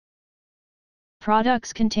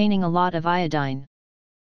Products containing a lot of iodine.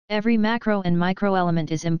 Every macro and microelement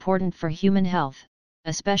is important for human health,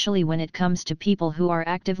 especially when it comes to people who are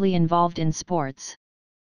actively involved in sports.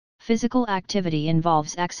 Physical activity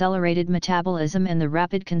involves accelerated metabolism and the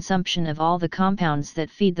rapid consumption of all the compounds that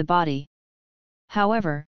feed the body.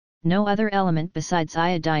 However, no other element besides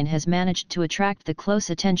iodine has managed to attract the close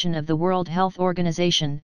attention of the World Health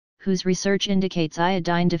Organization, whose research indicates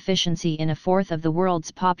iodine deficiency in a fourth of the world's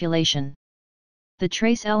population. The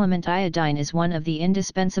trace element iodine is one of the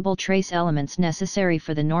indispensable trace elements necessary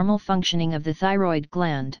for the normal functioning of the thyroid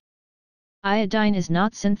gland. Iodine is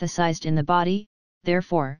not synthesized in the body,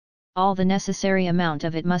 therefore, all the necessary amount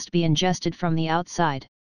of it must be ingested from the outside.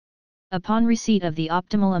 Upon receipt of the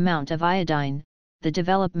optimal amount of iodine, the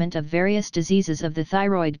development of various diseases of the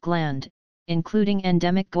thyroid gland, including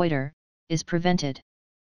endemic goiter, is prevented.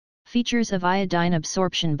 Features of iodine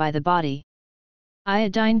absorption by the body.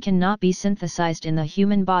 Iodine cannot be synthesized in the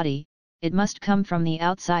human body, it must come from the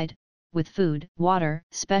outside, with food, water,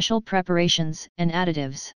 special preparations, and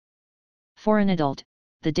additives. For an adult,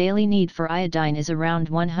 the daily need for iodine is around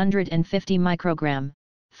 150 microgram.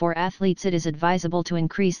 For athletes it is advisable to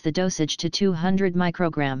increase the dosage to 200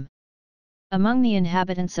 microgram. Among the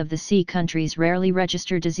inhabitants of the sea countries rarely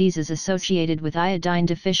register diseases associated with iodine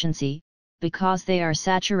deficiency, because they are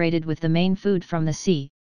saturated with the main food from the sea,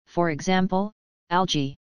 for example,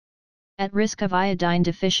 algae. At risk of iodine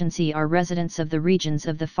deficiency are residents of the regions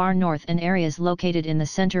of the far north and areas located in the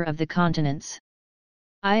center of the continents.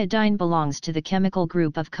 Iodine belongs to the chemical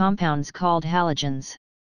group of compounds called halogens.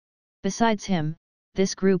 Besides him,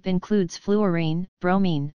 this group includes fluorine,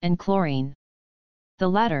 bromine, and chlorine. The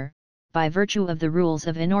latter, by virtue of the rules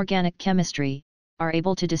of inorganic chemistry, are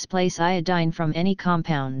able to displace iodine from any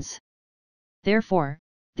compounds. Therefore,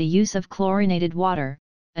 the use of chlorinated water,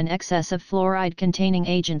 an excess of fluoride-containing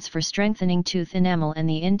agents for strengthening tooth enamel and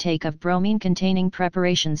the intake of bromine-containing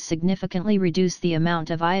preparations significantly reduce the amount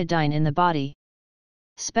of iodine in the body.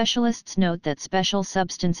 Specialists note that special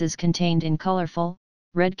substances contained in colorful,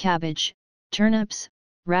 red cabbage, turnips,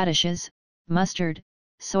 radishes, mustard,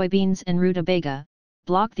 soybeans and rutabaga,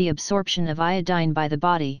 block the absorption of iodine by the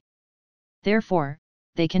body. Therefore,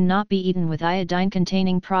 they cannot be eaten with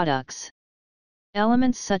iodine-containing products.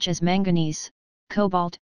 Elements such as manganese,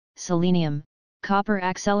 cobalt, selenium, copper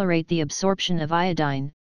accelerate the absorption of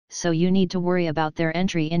iodine, so you need to worry about their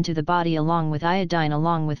entry into the body along with iodine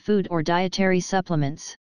along with food or dietary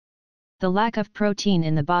supplements. The lack of protein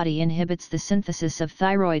in the body inhibits the synthesis of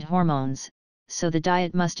thyroid hormones, so the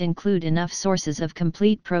diet must include enough sources of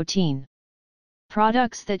complete protein.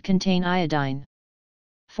 Products that contain iodine.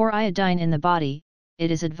 For iodine in the body,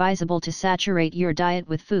 it is advisable to saturate your diet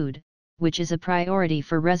with food, which is a priority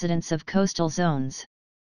for residents of coastal zones.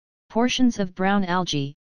 Portions of brown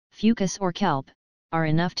algae, fucus or kelp, are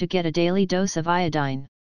enough to get a daily dose of iodine.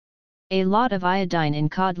 A lot of iodine in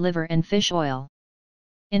cod liver and fish oil.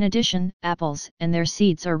 In addition, apples and their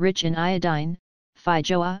seeds are rich in iodine,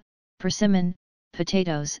 feijoa, persimmon,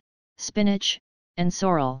 potatoes, spinach, and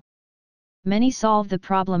sorrel. Many solve the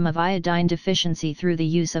problem of iodine deficiency through the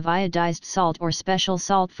use of iodized salt or special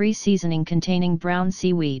salt-free seasoning containing brown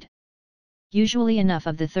seaweed. Usually enough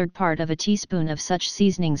of the third part of a teaspoon of such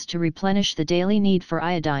seasonings to replenish the daily need for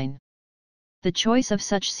iodine. The choice of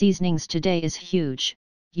such seasonings today is huge.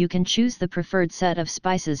 You can choose the preferred set of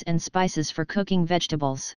spices and spices for cooking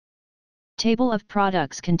vegetables. Table of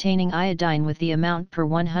products containing iodine with the amount per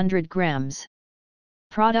 100 grams.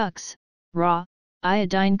 Products, raw,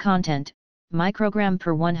 iodine content, microgram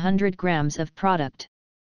per 100 grams of product.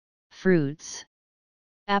 Fruits.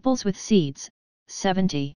 Apples with seeds,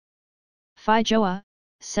 70. Feijoa,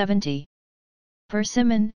 70.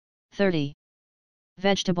 Persimmon, 30.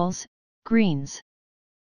 Vegetables, greens.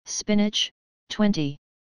 Spinach, 20.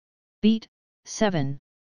 Beet, 7.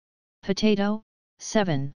 Potato,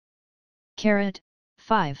 7. Carrot,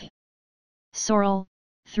 5. Sorrel,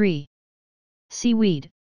 3. Seaweed,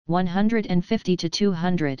 150 to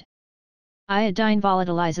 200. Iodine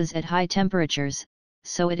volatilizes at high temperatures,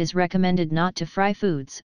 so it is recommended not to fry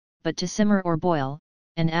foods, but to simmer or boil,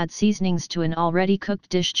 and add seasonings to an already cooked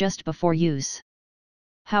dish just before use.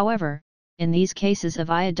 However, in these cases of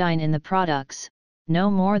iodine in the products,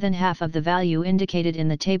 no more than half of the value indicated in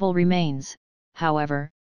the table remains. However,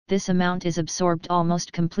 this amount is absorbed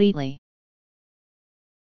almost completely.